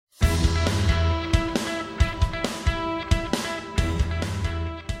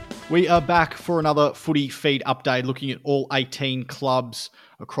We are back for another footy feed update, looking at all 18 clubs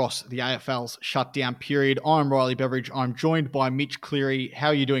across the AFL's shutdown period. I'm Riley Beveridge. I'm joined by Mitch Cleary. How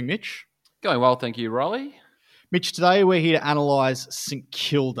are you doing, Mitch? Going well, thank you, Riley. Mitch, today we're here to analyse St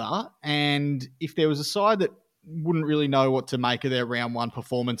Kilda, and if there was a side that wouldn't really know what to make of their round one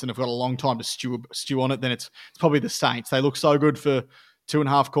performance and have got a long time to stew on it, then it's probably the Saints. They look so good for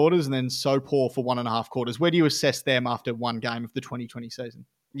 2.5 quarters and then so poor for 1.5 quarters. Where do you assess them after one game of the 2020 season?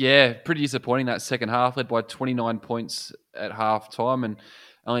 Yeah, pretty disappointing that second half, led by 29 points at half time. And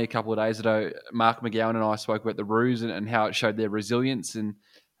only a couple of days ago, Mark McGowan and I spoke about the Roos and how it showed their resilience. And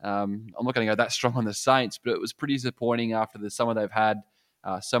I'm not going to go that strong on the Saints, but it was pretty disappointing after the summer they've had,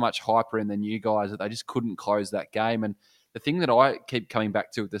 so much hype in the new guys that they just couldn't close that game. And the thing that I keep coming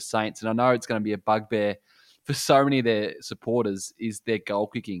back to with the Saints, and I know it's going to be a bugbear for so many of their supporters, is their goal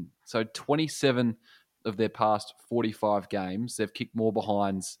kicking. So 27 of their past 45 games, they've kicked more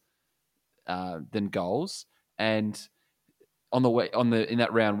behinds than goals. And in that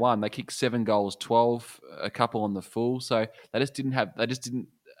round one, they kicked 7 goals, 12, a couple on the full. So they just didn't have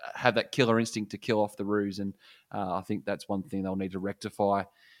that killer instinct to kill off the Roos. And I think that's one thing they'll need to rectify.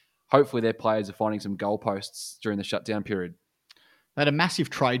 Hopefully their players are finding some goalposts during the shutdown period. They had a massive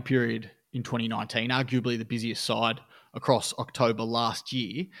trade period in 2019, arguably the busiest side across October last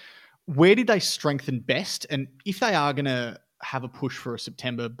year. Where did they strengthen best? And if they are going to have a push for a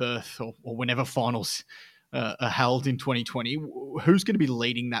September berth or whenever finals are held in 2020, who's going to be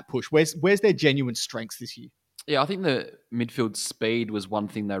leading that push? Where's their genuine strengths this year? Yeah, I think the midfield speed was one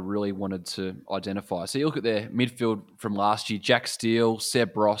thing they really wanted to identify. So you look at their midfield from last year, Jack Steele,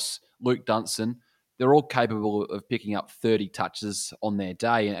 Seb Ross, Luke Dunstan, they're all capable of picking up 30 touches on their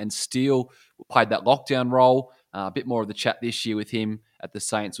day. And Steele played that lockdown role. A bit more of the chat this year with him at the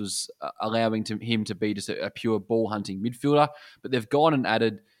Saints was allowing him to be just a pure ball-hunting midfielder. But they've gone and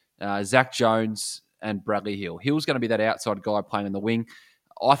added Zach Jones and Bradley Hill. Hill's going to be that outside guy playing in the wing.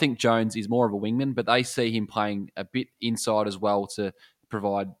 I think Jones is more of a wingman, but they see him playing a bit inside as well to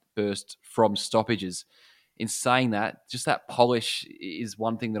provide burst from stoppages. In saying that, just that polish is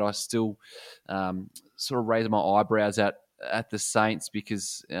one thing that I still sort of raise my eyebrows at the Saints,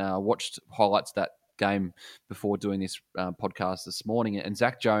 because I watched highlights of that game before doing this podcast this morning, and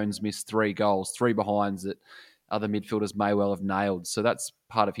Zach Jones missed 3 goals, 3 behinds that other midfielders may well have nailed. So that's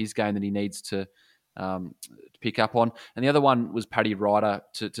part of his game that he needs to pick up on. And the other one was Paddy Ryder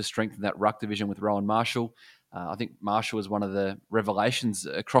to strengthen that ruck division with Rowan Marshall. I think Marshall was one of the revelations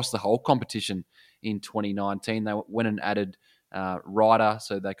across the whole competition in 2019. They went and added Ryder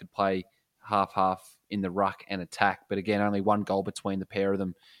so they could play half-half in the ruck and attack. But again, only 1 goal between the pair of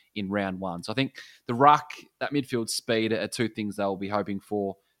them in round one. So I think the ruck, that midfield speed are 2 things they'll be hoping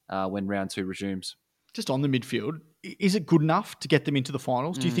for when round 2 resumes. Just on the midfield, is it good enough to get them into the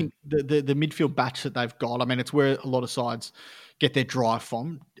finals? Do you think the midfield batch that they've got, I mean, it's where a lot of sides get their drive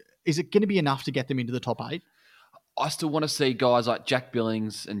from. Is it going to be enough to get them into the top 8? I still want to see guys like Jack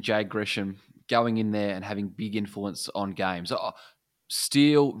Billings and Jade Gresham going in there and having big influence on games.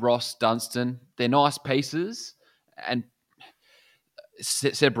 Steele, Ross, Dunstan, they're nice pieces. And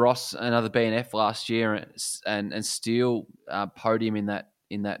Seb Ross, another BNF last year, and Steele podium in that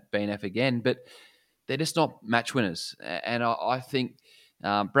BNF again. But they're just not match winners. And I think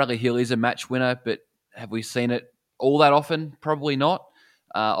Bradley Hill is a match winner, but have we seen it all that often? Probably not.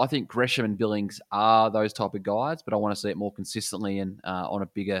 I think Gresham and Billings are those type of guys, but I want to see it more consistently and on a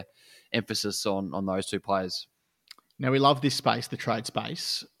bigger emphasis on those 2 players. Now, we love this space, the trade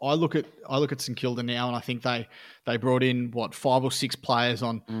space. I look at St Kilda now, and I think they brought in 5 or 6 players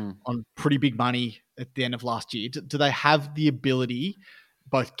on pretty big money at the end of last year. Do they have the ability,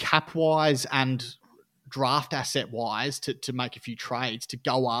 both cap wise and draft asset wise, to make a few trades to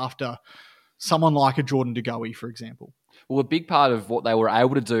go after someone like a Jordan De Goey, for example? Well, a big part of what they were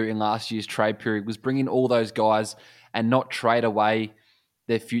able to do in last year's trade period was bring in all those guys and not trade away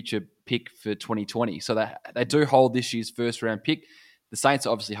their future pick for 2020. So they do hold this year's first round pick. The Saints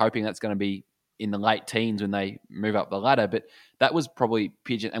are obviously hoping that's going to be in the late teens when they move up the ladder, but that was probably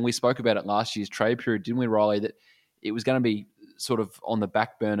pigeon. And we spoke about it last year's trade period, didn't we, Riley, that it was going to be sort of on the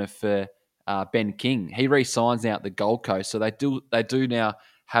back burner for Ben King. He re-signs now at the Gold Coast, so they do now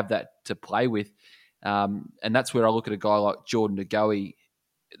have that to play with. And that's where I look at a guy like Jordan De Goey.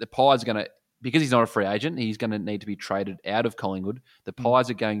 The Pies are going to, because he's not a free agent, he's going to need to be traded out of Collingwood. The Pies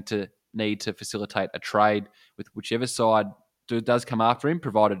are going to need to facilitate a trade with whichever side does come after him,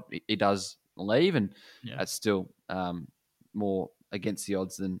 provided he does leave. And that's still more against the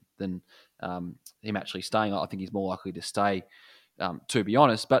odds than him actually staying. I think he's more likely to stay, to be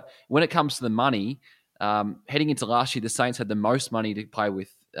honest. But when it comes to the money, heading into last year, the Saints had the most money to play with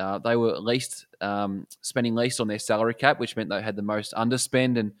they were least spending least on their salary cap, which meant they had the most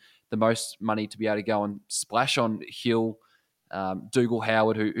underspend and the most money to be able to go and splash on Hill, Dougal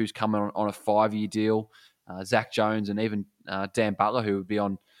Howard, who's coming on a 5-year deal, Zach Jones, and even Dan Butler, who would be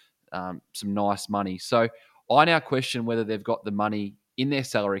on some nice money. So I now question whether they've got the money in their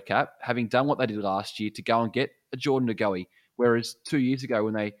salary cap, having done what they did last year, to go and get a Jordan Goey. Whereas 2 years ago,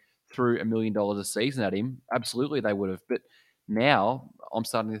 when they threw $1 million a season at him, absolutely they would have. But now I'm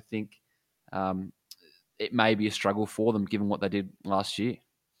starting to think it may be a struggle for them, given what they did last year.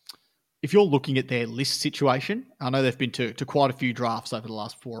 If you're looking at their list situation, I know they've been to quite a few drafts over the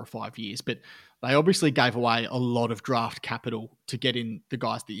last 4 or 5 years, but they obviously gave away a lot of draft capital to get in the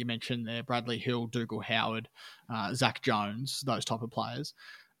guys that you mentioned there, Bradley Hill, Dougal Howard, Zach Jones, those type of players.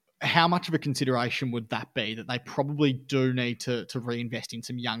 How much of a consideration would that be, that they probably do need to reinvest in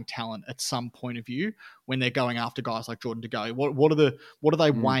some young talent at some point of view when they're going after guys like Jordan Goey? What are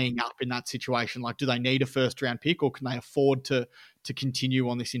they weighing up in that situation? Like, do they need a first round pick, or can they afford to continue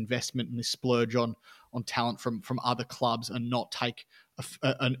on this investment and this splurge on talent from other clubs and not take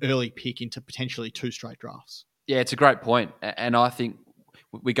an early pick into potentially 2 straight drafts? Yeah, it's a great point. And I think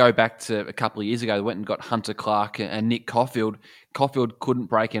we go back to a couple of years ago, they went and got Hunter Clark and Nick Caulfield. Caulfield couldn't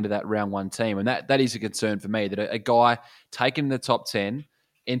break into that round 1 team. And that is a concern for me, that a guy taken in the top 10,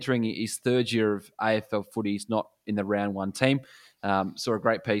 entering his 3rd year of AFL footy, is not in the round 1 team. Saw a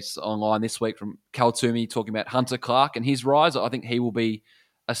great piece online this week from Cal Toomey talking about Hunter Clark and his rise. I think he will be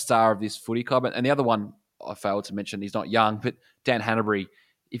a star of this footy club. And the other one I failed to mention, he's not young, but Dan Hanbury,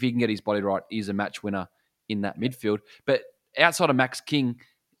 if he can get his body right, is a match winner in that midfield. But outside of Max King,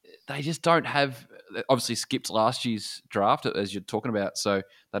 they just don't have, obviously skipped last year's draft, as you're talking about, so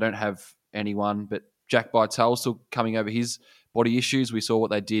they don't have anyone. But Jack Bytel still coming over his body issues. We saw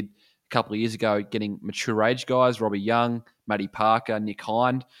what they did a couple of years ago, getting mature age guys, Robbie Young, Matty Parker, Nick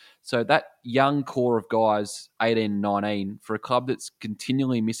Hind. So that young core of guys, 18, 19, for a club that's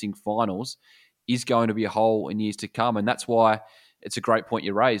continually missing finals, is going to be a hole in years to come. And that's why it's a great point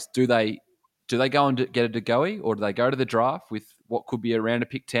you raised. Do they go and get a De Goey, or do they go to the draft with what could be around a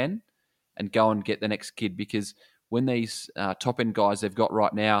pick 10 and go and get the next kid? Because when these top-end guys they've got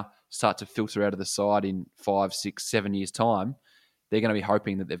right now start to filter out of the side in 5, 6, 7 years' time, they're going to be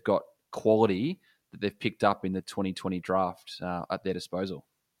hoping that they've got quality that they've picked up in the 2020 draft at their disposal.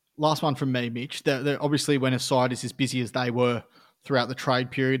 Last one from me, Mitch. They're obviously, when a side is as busy as they were throughout the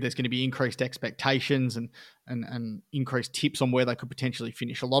trade period, there's going to be increased expectations and increased tips on where they could potentially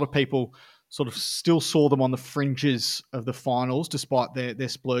finish. A lot of people sort of still saw them on the fringes of the finals despite their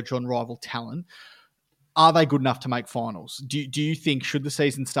splurge on rival talent. Are they good enough to make finals? Do you think, should the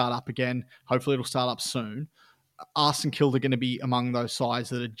season start up again, hopefully it'll start up soon, are St Kilda going to be among those sides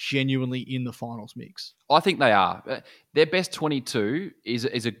that are genuinely in the finals mix? I think they are. Their best 22 is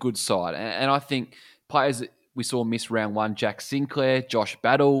a good side. And I think players that we saw miss round 1, Jack Sinclair, Josh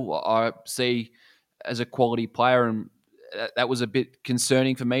Battle, I see as a quality player, and that was a bit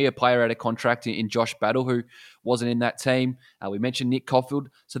concerning for me, a player out of contract in Josh Battle who wasn't in that team. We mentioned Nick Caulfield.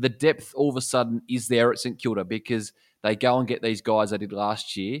 So the depth all of a sudden is there at St Kilda because they go and get these guys they did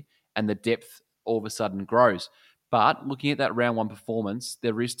last year, and the depth all of a sudden grows. But looking at that round 1 performance,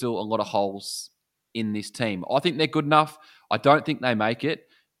 there is still a lot of holes in this team. I think they're good enough. I don't think they make it.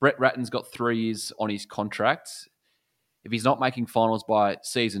 Brett Ratton's got 3 years on his contract. If he's not making finals by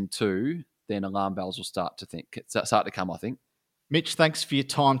season 2, then alarm bells will start to come, I think. Mitch, thanks for your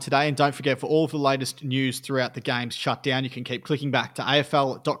time today. And don't forget, for all of the latest news throughout the game's shutdown, you can keep clicking back to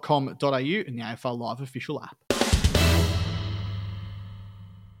afl.com.au and the AFL Live official app.